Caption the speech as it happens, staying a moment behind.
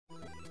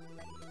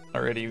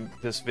already,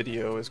 this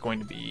video is going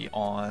to be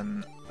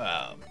on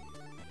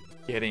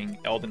getting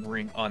Elden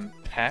Ring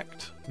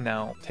unpacked.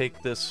 Now,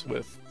 take this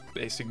with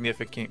a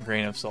significant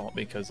grain of salt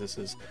because this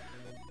is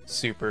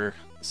super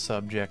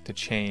subject to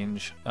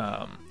change.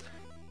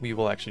 We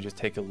will actually just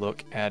take a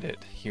look at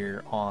it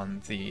here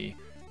on the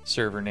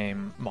server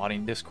name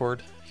modding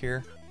Discord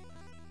here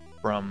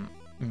from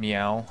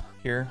Meow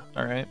here.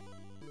 All right.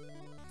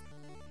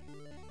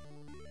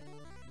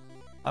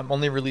 I'm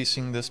only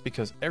releasing this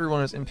because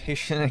everyone is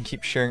impatient and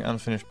keeps sharing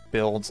unfinished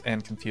builds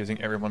and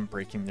confusing everyone,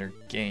 breaking their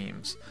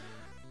games.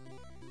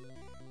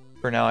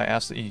 For now, I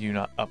ask that you do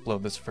not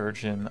upload this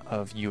version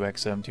of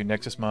UXM to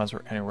Nexus mods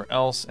or anywhere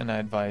else, and I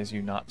advise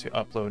you not to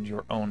upload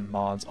your own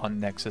mods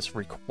on Nexus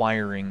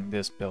requiring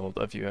this build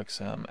of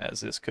UXM, as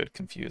this could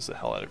confuse the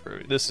hell out of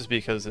everybody. This is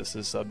because this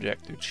is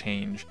subject to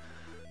change,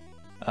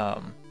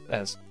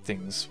 as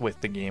things with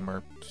the game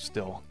are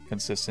still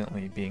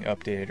consistently being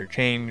updated or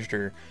changed,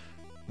 or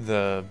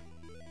the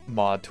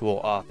mod tool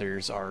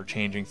authors are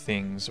changing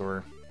things,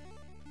 or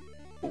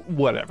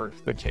whatever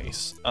the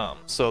case.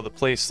 So the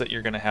place that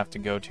you're going to have to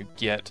go to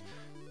get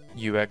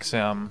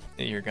UXM,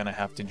 you're going to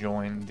have to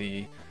join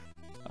the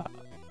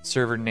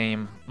server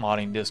name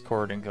modding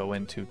Discord and go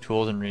into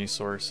tools and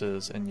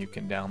resources, and you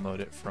can download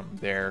it from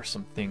there.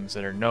 Some things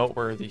that are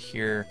noteworthy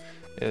here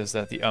is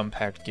that the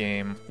unpacked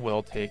game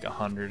will take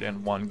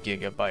 101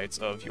 gigabytes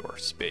of your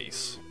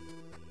space.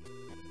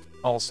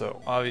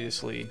 Also,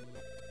 obviously,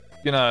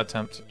 do not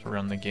attempt to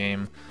run the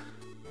game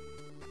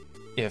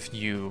if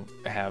you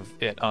have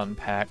it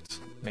unpacked.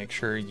 Make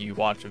sure you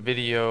watch a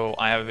video.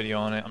 I have a video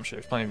on it. I'm sure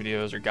there's plenty of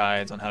videos or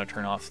guides on how to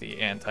turn off the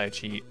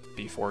anti-cheat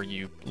before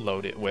you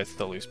load it with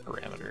the loose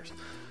parameters.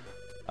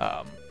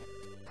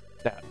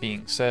 That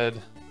being said,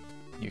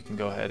 you can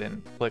go ahead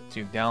and click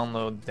to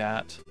download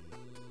that.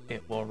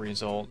 It will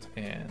result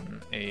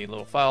in a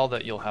little file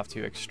that you'll have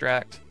to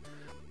extract.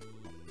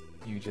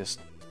 You just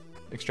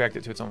extract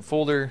it to its own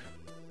folder.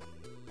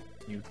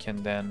 You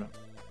can then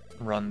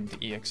run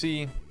the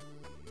exe,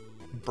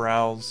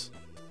 browse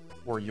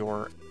for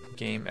your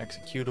game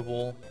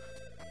executable.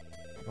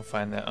 You'll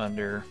find that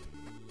under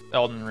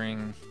Elden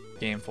Ring,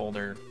 game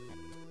folder,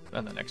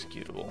 and then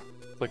executable.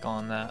 Click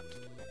on that,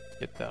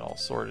 get that all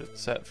sorted,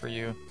 set for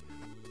you.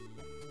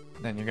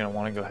 Then you're going to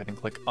want to go ahead and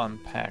click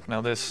unpack.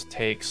 Now this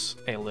takes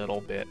a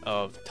little bit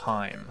of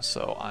time,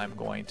 so I'm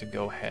going to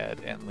go ahead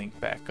and link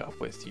back up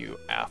with you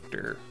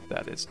after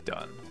that is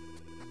done.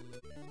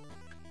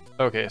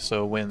 Okay,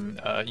 so when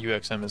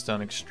UXM is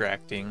done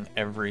extracting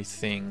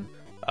everything,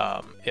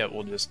 it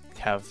will just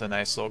have the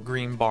nice little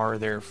green bar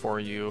there for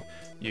you.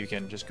 You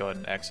can just go ahead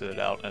and exit it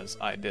out as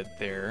I did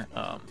there.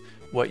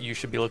 What you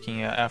should be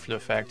looking at after the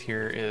fact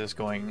here is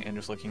going and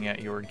just looking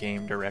at your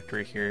game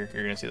directory here.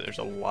 You're going to see that there's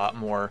a lot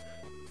more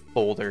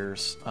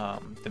folders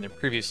than there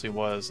previously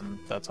was, and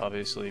that's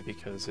obviously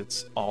because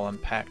it's all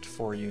unpacked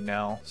for you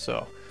now.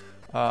 So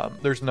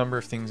there's a number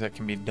of things that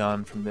can be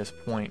done from this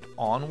point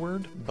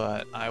onward,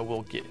 but I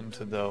will get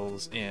into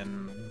those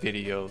in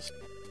videos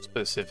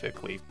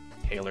specifically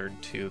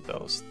tailored to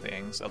those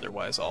things.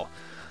 Otherwise, I'll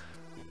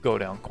go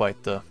down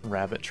quite the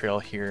rabbit trail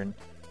here and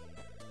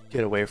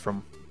get away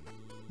from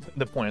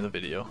the point of the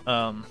video.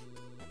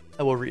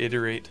 I will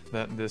reiterate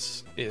that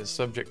this is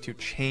subject to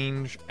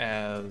change,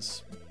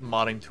 as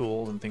modding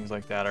tools and things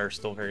like that are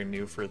still very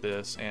new for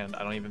this, and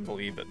I don't even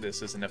believe that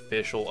this is an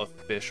official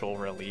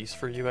release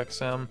for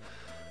UXM,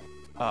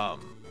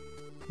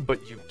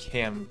 but you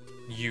can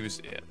use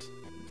it.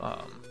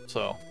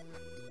 So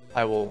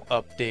I will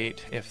update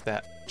if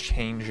that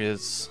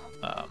changes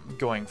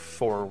going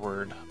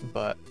forward,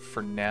 but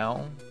for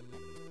now,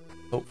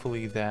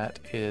 hopefully that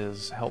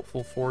is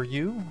helpful for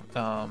you,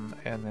 and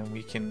then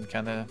we can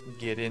kind of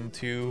get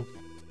into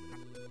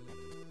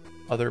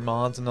other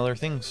mods and other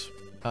things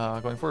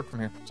going forward from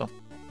here. So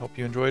hope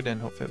you enjoyed and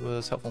hope it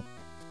was helpful.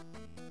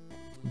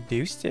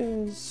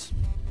 Deuces.